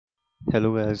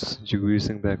Hello guys, Jagveer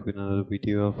Singh back with another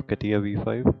video of Catia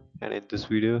V5, and in this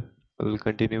video I will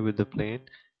continue with the plane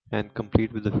and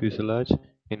complete with the fuselage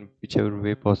in whichever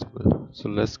way possible. So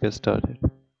let's get started.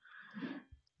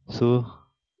 So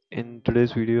in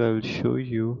today's video I will show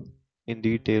you in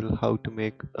detail how to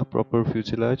make a proper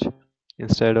fuselage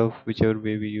instead of whichever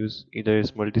way we use, either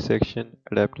it's multi-section,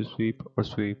 adaptive sweep or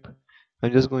sweep.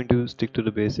 I'm just going to stick to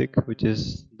the basic, which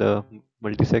is the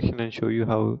multi-section, and show you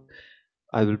how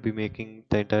I will be making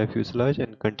the entire fuselage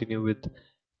and continue with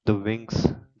the wings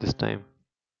this time.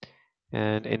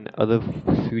 And in other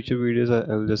future videos,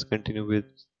 I will just continue with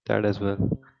that as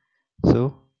well.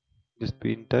 So just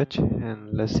be in touch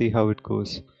and let's see how it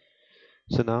goes.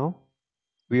 So now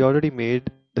we already made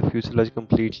the fuselage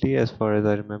completely as far as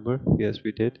I remember. Yes,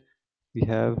 we did. We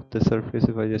have the surface.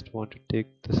 If I just want to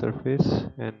take the surface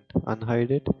and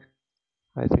unhide it,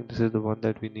 I think this is the one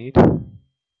that we need.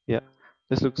 Yeah,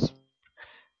 this looks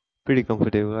pretty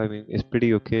comfortable. I mean, it's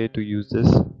pretty okay to use this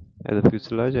as a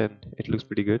fuselage, and it looks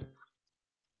pretty good.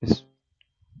 It's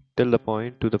till the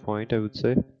point, to the point, I would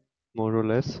say, more or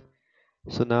less.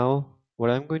 So now,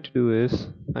 what I'm going to do is,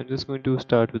 I'm just going to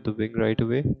start with the wing right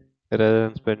away, rather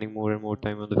than spending more and more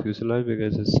time on the fuselage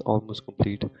because it's almost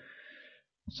complete.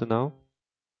 So now,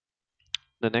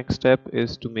 the next step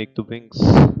is to make the wings.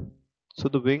 So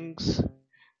the wings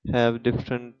have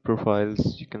different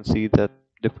profiles. You can see that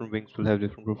different wings will have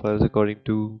different profiles according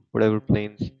to whatever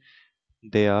planes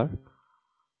they are.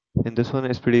 In this one,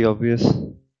 it's pretty obvious.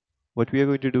 What we are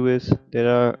going to do is there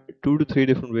are 2 to 3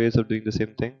 different ways of doing the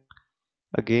same thing.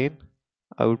 Again,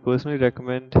 I would personally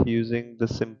recommend using the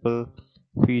simple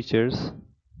features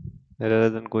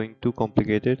rather than going too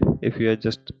complicated. If you are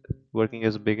just working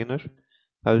as a beginner,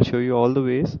 I will show you all the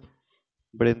ways,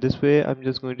 but in this way I'm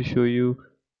just going to show you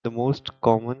the most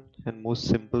common and most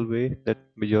simple way that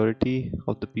majority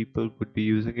of the people would be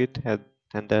using it,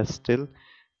 and that's still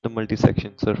the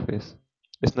multi-section surface.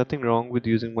 There's nothing wrong with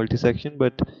using multi-section,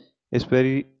 but it's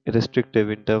very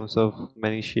restrictive in terms of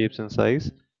many shapes and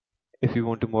size if you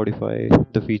want to modify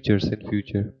the features in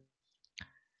future.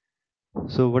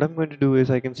 So what I'm going to do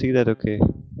is I can see that okay,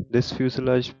 this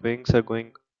fuselage wings are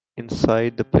going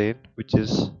inside the plane, which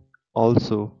is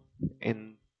also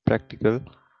in practical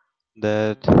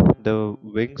that the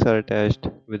wings are attached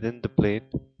within the plane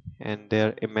and they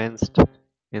are immersed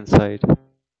inside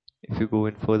if you go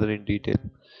in further in detail.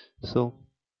 So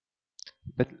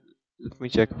let, let me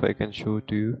check if I can show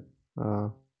to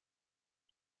you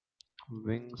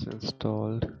wings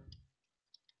installed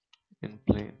in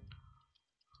plane.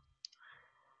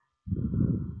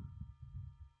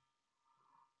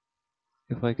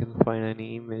 If I can find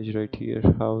any image right here,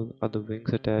 how are the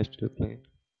wings attached to the plane?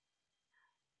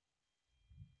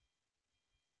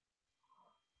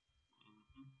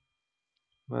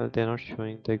 Well, they're not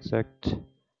showing the exact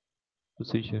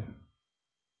procedure.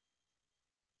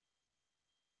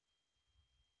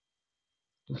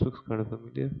 This looks kind of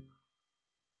familiar.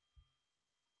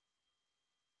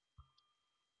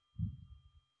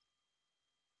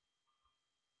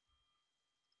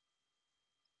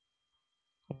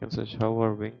 I can search how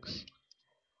are wings.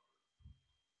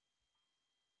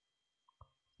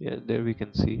 Yeah, there we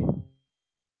can see.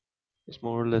 It's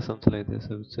more or less something like this,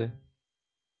 I would say.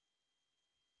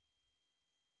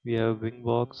 We have wing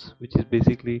box, which is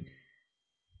basically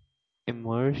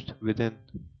immersed within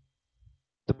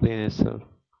the plane itself.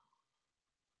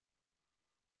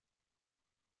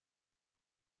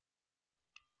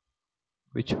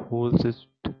 Which holds it,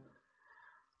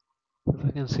 if I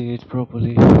can see it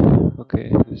properly.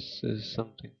 Okay, this is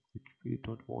something which we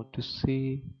don't want to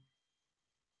see.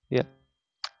 Yeah,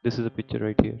 this is a picture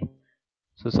right here.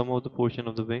 So some of the portion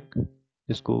of the wing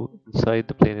just go inside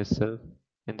the plane itself,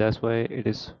 and that's why it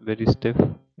is very stiff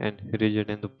and rigid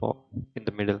in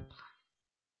the middle.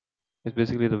 It's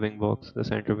basically the wing box, the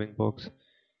center wing box.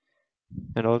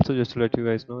 And also just to let you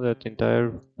guys know that the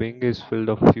entire wing is filled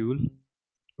of fuel,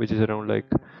 which is around like,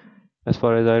 as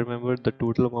far as I remember, the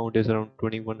total amount is around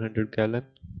 2100 gallon.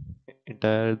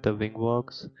 Entire the wing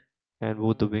box and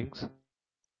both the wings,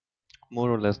 more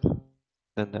or less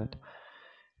than that.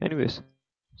 Anyways,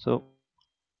 so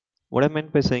what I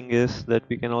meant by saying is that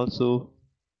we can also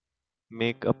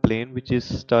make a plane which is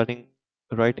starting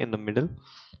right in the middle,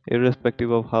 irrespective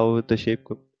of how the shape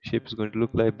is going to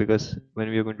look like, because when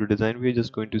we are going to design, we are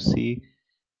just going to see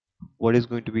what is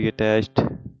going to be attached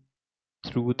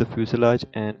through the fuselage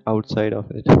and outside of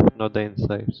it, not the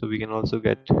inside. So we can also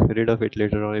get rid of it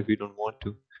later on if we don't want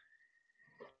to.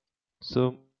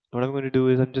 So what I'm going to do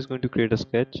is I'm just going to create a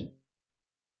sketch,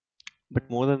 but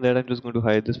more than that I'm just going to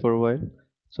hide this for a while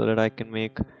so that I can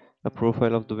make a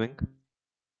profile of the wing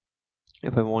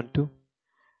if I want to.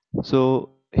 So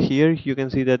here you can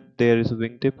see that there is a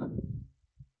wingtip.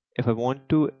 If I want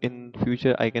to in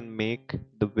future, I can make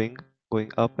the wing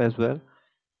going up as well,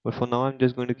 but for now I'm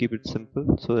just going to keep it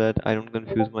simple so that I don't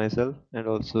confuse myself and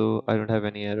also I don't have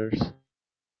any errors.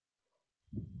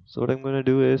 So what I'm going to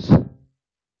do is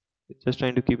just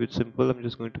trying to keep it simple. I'm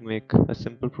just going to make a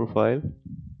simple profile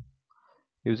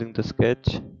using the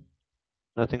sketch,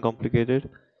 nothing complicated.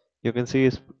 You can see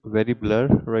it's very blur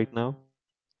right now,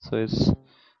 so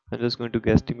I'm just going to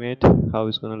guesstimate how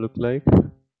it's going to look like.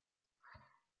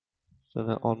 So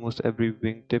now almost every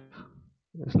wingtip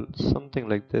is something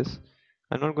like this.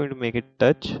 I'm not going to make it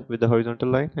touch with the horizontal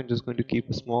line. I'm just going to keep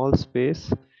a small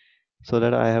space so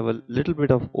that I have a little bit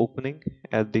of opening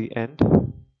at the end,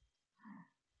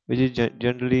 which is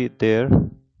generally there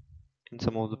in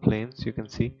some of the planes you can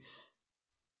see.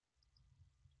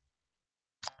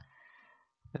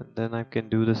 And then I can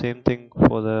do the same thing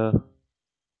for the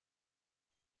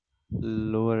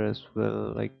lower as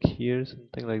well, like here,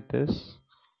 something like this.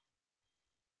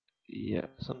 Yeah,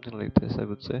 something like this I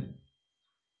would say.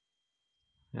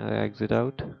 I exit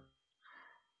out.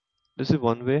 This is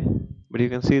one way, but you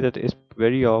can see that it's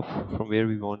very off from where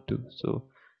we want to. So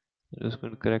I'm just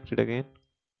going to correct it again.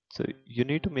 So you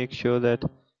need to make sure that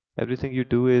everything you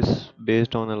do is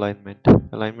based on alignment.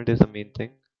 Alignment is the main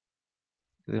thing.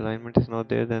 If the alignment is not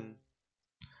there, then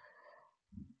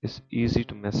it's easy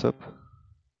to mess up.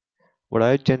 What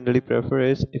I generally prefer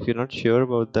is, if you're not sure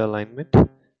about the alignment,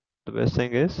 the best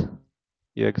thing is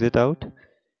you exit out,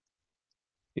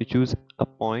 you choose a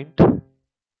point.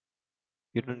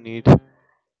 You don't need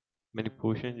many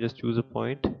portions, just choose a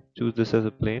point, choose this as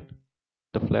a plane,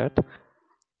 the flat,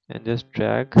 and just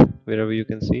drag wherever you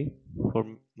can see. For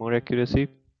more accuracy,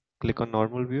 click on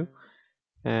normal view,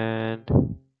 and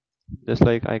just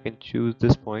like I can choose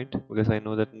this point because I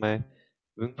know that my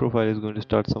wing profile is going to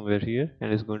start somewhere here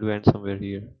and is going to end somewhere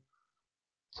here.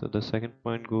 So the second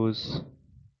point goes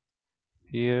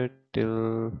here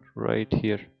till right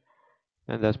here,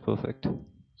 and that's perfect.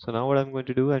 So now what I'm going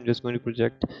to do, I'm just going to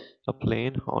project a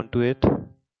plane onto it.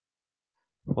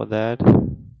 For that,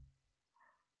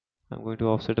 I'm going to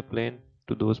offset a plane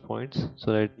to those points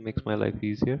so that it makes my life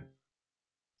easier.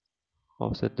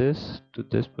 Offset this to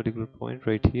this particular point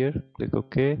right here, click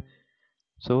OK.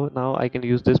 So now I can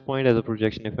use this point as a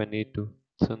projection if I need to.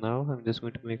 So now I'm just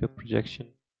going to make a projection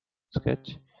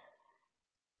sketch,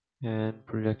 and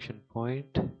projection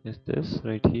point is this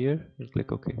right here, and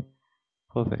click OK.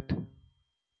 Perfect.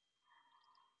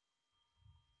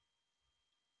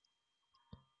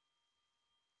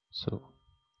 So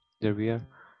there we are.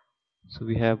 So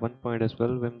we have one point as well.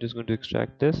 I'm just going to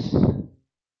extract this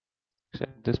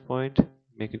point,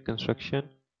 make it construction,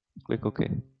 click OK,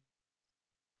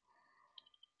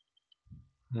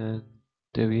 and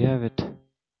there we have it.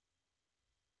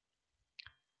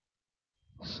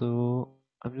 So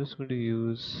I'm just going to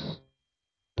use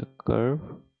the curve,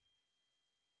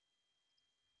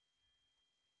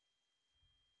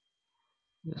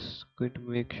 just going to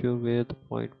make sure where the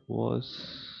point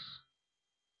was.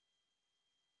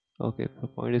 Okay, the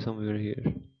point is somewhere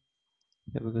here.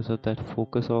 Yeah, because of that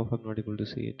focus off, I'm not able to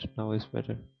see it. Now it's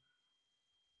better.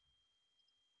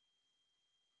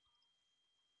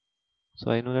 So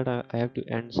I know that I have to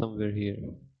end somewhere here.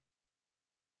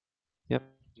 Yep,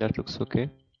 that looks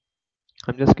okay.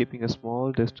 I'm just keeping a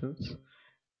small distance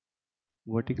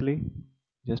vertically,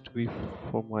 just to be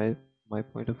from my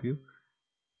point of view.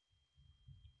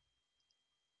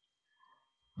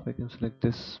 If I can select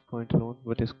this point alone,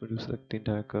 but it's going to select the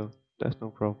entire curve. That's no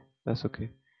problem. That's okay.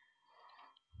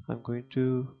 I'm going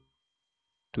to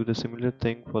do the similar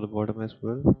thing for the bottom as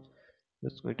well.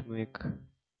 Just going to make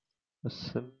a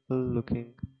simple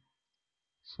looking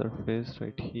surface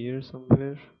right here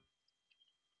somewhere.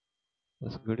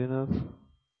 That's good enough.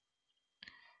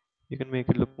 You can make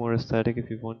it look more aesthetic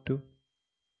if you want to.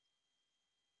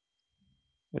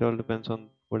 It all depends on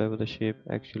whatever the shape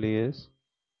actually is.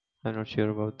 I'm not sure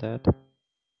about that.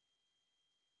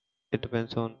 It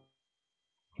depends on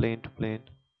plane to plane.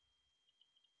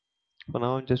 For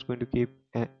now, I'm just going to keep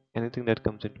anything that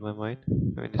comes into my mind.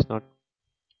 I mean, it's not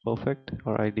perfect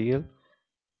or ideal,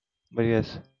 but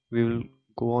yes, we will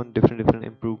go on different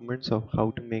improvements of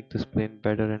how to make this plane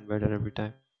better and better every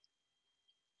time.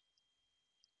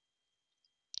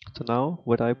 So now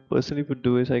what I personally would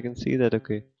do is, I can see that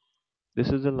okay, this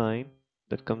is the line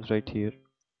that comes right here.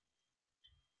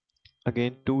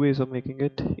 Again, two ways of making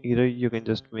it. Either you can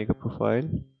just make a profile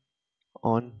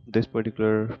on this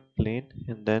particular plane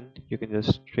and then you can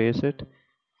just trace it,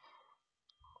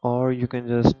 or you can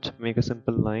just make a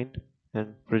simple line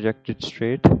and project it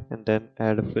straight and then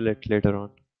add a fillet later on.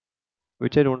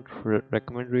 which I don't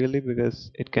recommend really because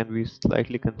it can be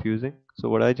slightly confusing. So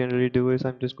what I generally do is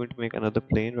I'm just going to make another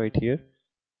plane right here.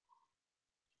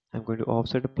 I'm going to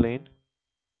offset a plane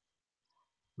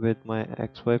with my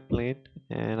XY plane,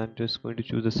 and I'm just going to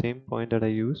choose the same point that I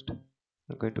used.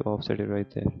 I'm going to offset it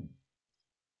right there.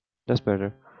 That's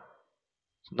better.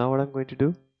 So now what I'm going to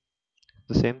do,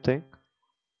 the same thing,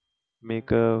 make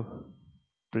a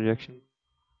projection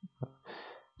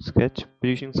sketch,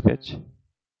 position sketch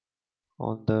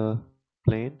on the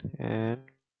plane and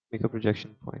make a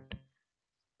projection point.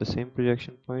 The same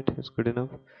projection point is good enough.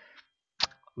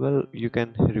 Well, you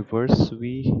can reverse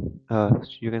V,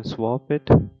 you can swap it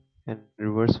and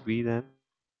reverse V then,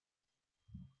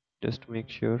 just to make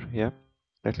sure. Yeah,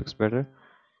 that looks better.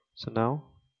 So now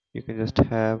you can just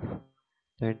have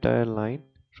the entire line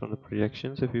from the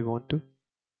projections if you want to.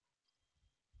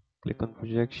 Click on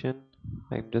projection.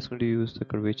 I'm just going to use the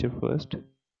curvature first.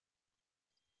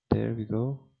 There we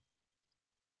go.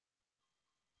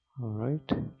 Alright,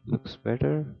 looks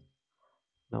better.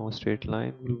 Now a straight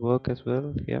line will work as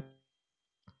well. Yep.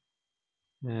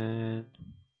 And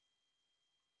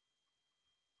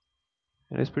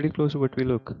it's pretty close to what we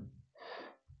look.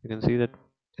 You can see that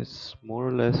it's more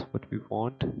or less what we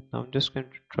want. Now I'm just going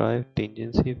to try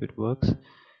tangency if it works.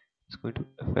 It's going to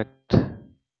affect the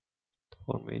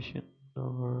formation,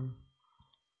 or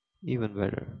even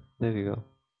better. There we go.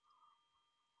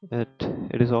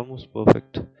 It is almost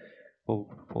perfect for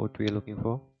what we are looking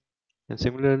for. And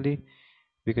similarly,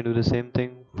 we can do the same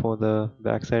thing for the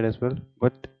back side as well,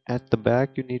 but at the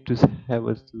back you need to have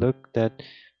a look that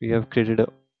we have created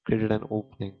an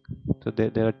opening. So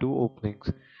there are two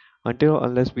openings.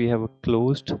 Unless we have a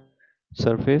closed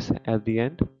surface at the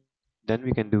end, then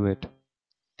we can do it.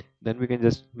 Then we can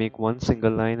just make one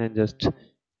single line and just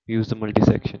use the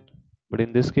multi-section. But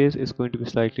in this case it's going to be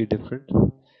slightly different.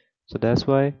 So that's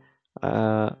why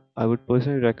I would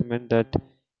personally recommend that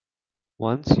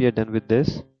once you're done with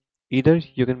this, either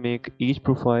you can make each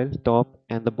profile, top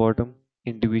and the bottom,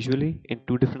 individually in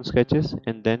two different sketches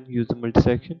and then use the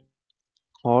multi-section,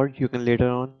 or you can later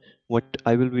on, what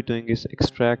I will be doing is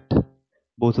extract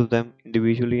both of them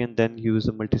individually and then use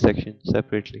the multi-section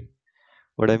separately.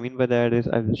 What I mean by that is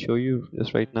I will show you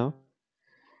just right now,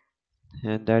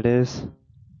 and that is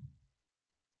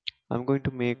I'm going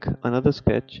to make another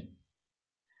sketch,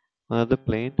 another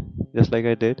plane, just like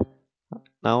I did.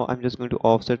 Now I'm just going to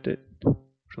offset it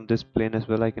from this plane as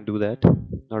well. I can do that,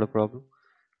 not a problem.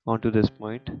 Onto this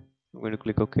point, I'm going to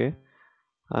click OK.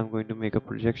 I'm going to make a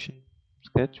projection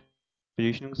sketch,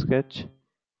 positioning sketch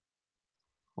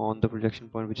on the projection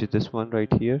point, which is this one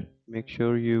right here. Make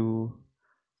sure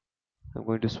I'm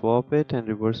going to swap it and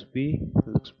reverse V.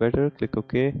 Looks better. Click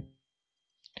OK.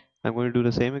 I'm going to do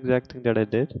the same exact thing that I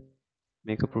did.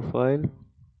 Make a profile.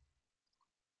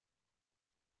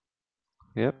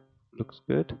 Yep, looks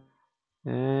good.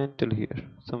 And till here,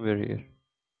 somewhere here.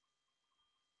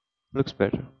 Looks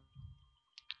better.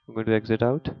 I'm going to exit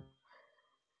out.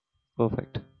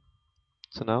 Perfect.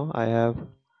 So now I have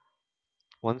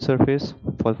one surface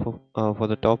for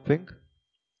the top wing,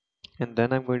 and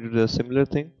then I'm going to do a similar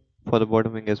thing for the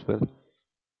bottom wing as well.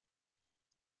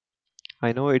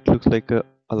 I know it looks like a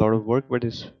lot of work, but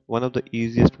it's one of the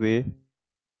easiest way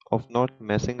of not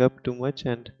messing up too much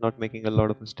and not making a lot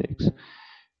of mistakes.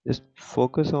 Just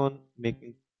focus on the,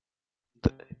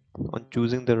 on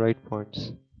choosing the right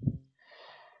points.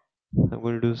 I'm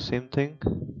going to do the same thing.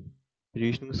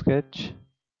 Positioning sketch.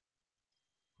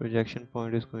 Projection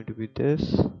point is going to be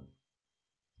this.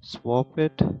 Swap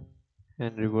it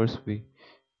and reverse V.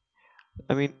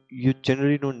 I mean, you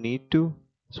generally don't need to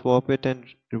swap it and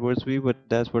reverse V, but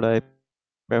that's what I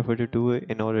prefer to do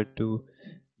in order to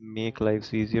make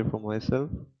lives easier for myself.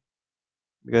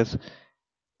 Because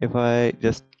if I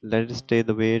just let it stay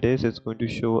the way it is, it's going to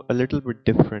show a little bit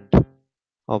different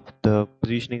of the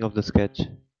positioning of the sketch.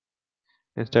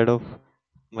 Instead of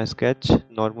my sketch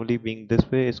normally being this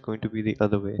way, it's going to be the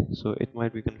other way. So it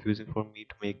might be confusing for me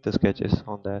to make the sketches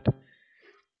on that.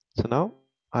 So now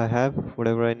I have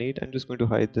whatever I need. I'm just going to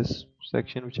hide this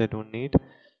section which I don't need.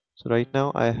 So right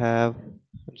now I'm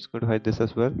just going to hide this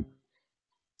as well.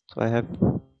 So I have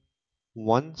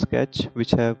one sketch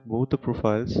which have both the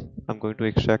profiles. I'm going to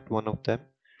extract one of them.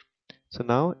 So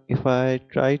now if I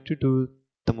try to do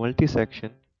the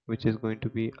multi-section, which is going to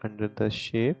be under the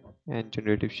shape and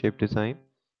generative shape design,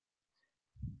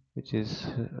 which is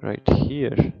right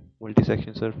here,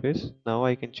 multi-section surface. Now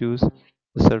I can choose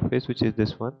the surface, which is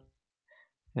this one,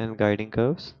 and guiding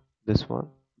curves, this one,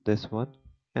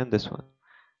 and this one,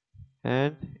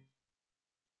 and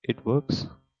it works.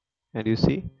 And you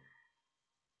see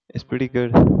It's pretty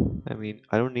good. I mean,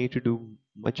 I don't need to do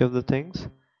much of the things,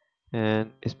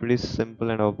 and it's pretty simple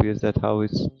and obvious that how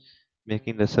it's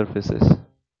making the surfaces.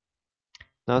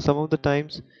 Now some of the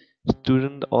times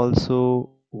students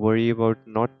also worry about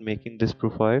not making this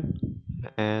profile,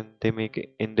 and they make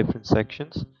it in different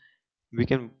sections. We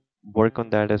can work on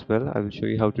that as well. I will show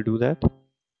you how to do that,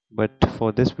 but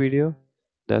for this video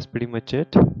that's pretty much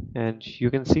it. And you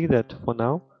can see that for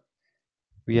now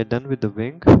we are done with the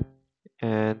wing,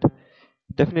 and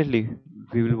definitely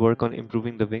we will work on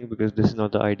improving the wing because this is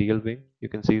not the ideal wing. You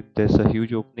can see there's a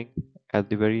huge opening at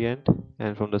the very end,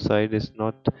 and from the side is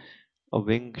not a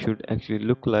wing should actually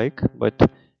look like, but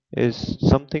is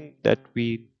something that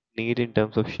we need in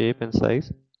terms of shape and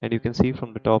size. And you can see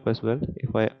from the top as well,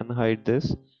 if I unhide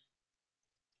this,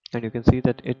 and you can see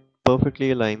that it perfectly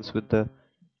aligns with the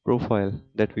profile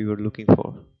that we were looking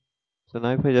for. So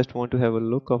now if I just want to have a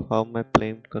look of how my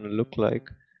plane gonna look like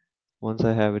once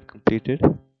I have it completed,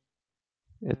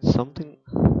 it's something.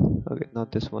 Okay,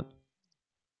 not this one.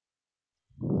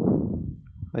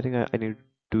 I think I need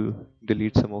to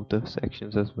delete some of the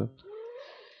sections as well.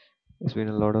 There's been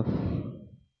a lot of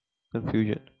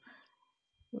confusion.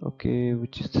 Okay,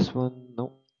 which is this one?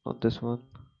 No, not this one.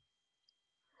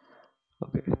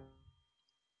 Okay,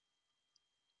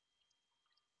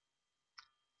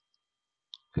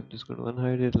 I'm just going to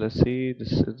unhide it. Let's see.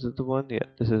 This is it the one. Yeah,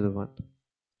 this is the one.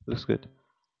 Looks good.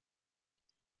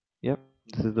 Yep,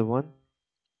 this is the one.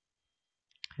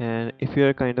 And if you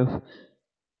are kind of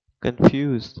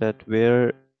confused that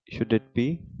where should it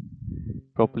be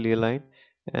properly aligned,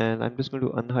 and I'm just going to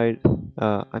unhide.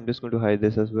 I'm just going to hide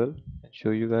this as well and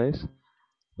show you guys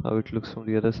how it looks from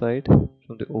the other side,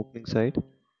 from the opening side.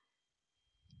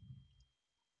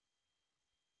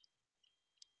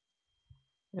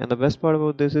 And the best part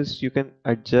about this is you can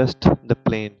adjust the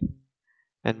plane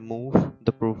and move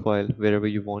the profile wherever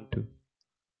you want to.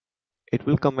 It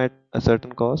will come at a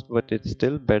certain cost, but it's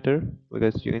still better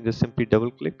because you can just simply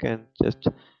double click and just,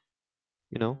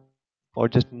 you know, or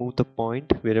just move the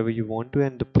point wherever you want to,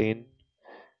 and the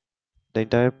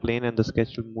entire plane and the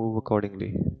sketch will move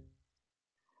accordingly.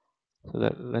 So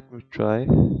let me try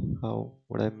how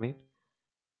what I mean.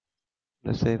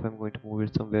 Let's say if I'm going to move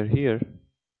it somewhere here,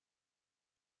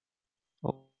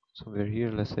 oh, somewhere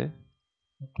here, let's say,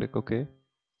 click OK.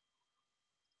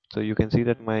 So you can see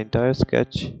that my entire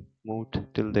sketch moved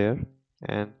till there,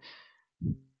 and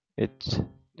it's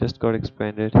just got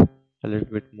expanded a little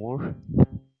bit more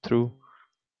through.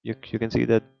 You can see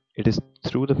that it is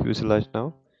through the fuselage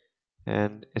now,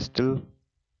 and it's still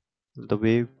the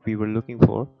way we were looking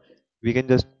for. We can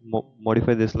just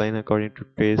modify this line according to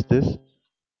trace this,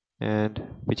 and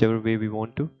whichever way we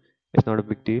want to. It's not a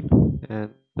big deal,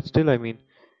 and but still, I mean,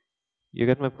 you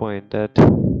get my point that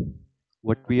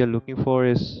what we are looking for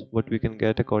is what we can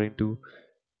get according to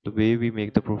the way we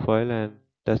make the profile, and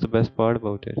that's the best part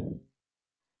about it.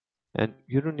 And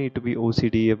you don't need to be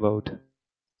OCD about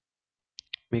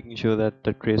making sure that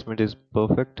the tracement is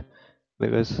perfect,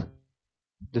 because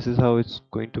this is how it's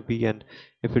going to be, and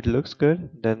if it looks good,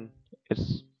 then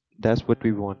it's that's what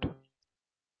we want,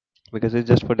 because it's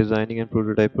just for designing and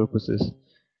prototype purposes.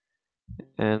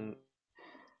 And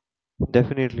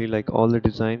definitely, like, all the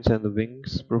designs and the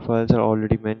wings profiles are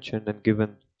already mentioned and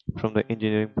given from the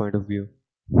engineering point of view.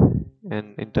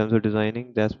 And in terms of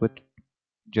designing, that's what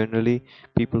generally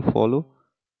people follow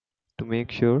to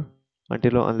make sure,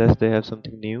 until or unless they have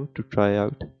something new to try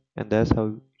out, and that's how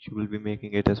you will be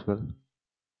making it as well.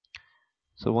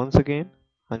 So once again,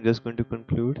 I'm just going to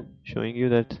conclude showing you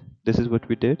that this is what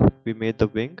we did. We made the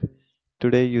wing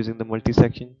today using the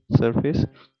multi-section surface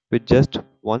with just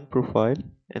one profile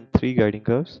and three guiding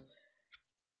curves.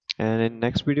 And in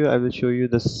next video, I will show you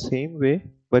the same way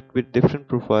but with different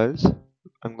profiles.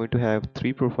 I'm going to have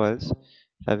three profiles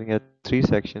having at three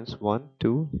sections, one,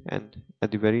 two, and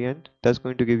at the very end. That's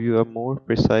going to give you a more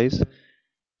precise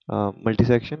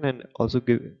multi-section, and also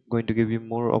going to give you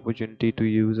more opportunity to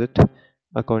use it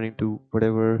according to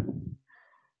whatever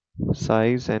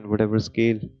size and whatever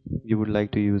scale you would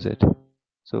like to use it.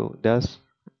 So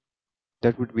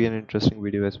that would be an interesting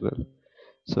video as well.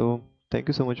 So thank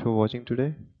you so much for watching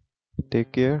today.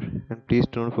 Take care, and please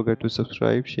don't forget to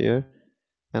subscribe, share,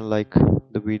 and like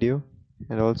the video,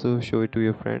 and also show it to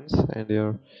your friends and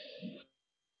your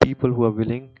people who are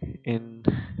willing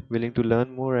to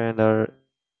learn more and are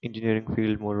engineering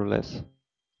field more or less.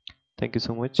 Thank you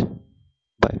so much.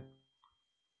 Bye.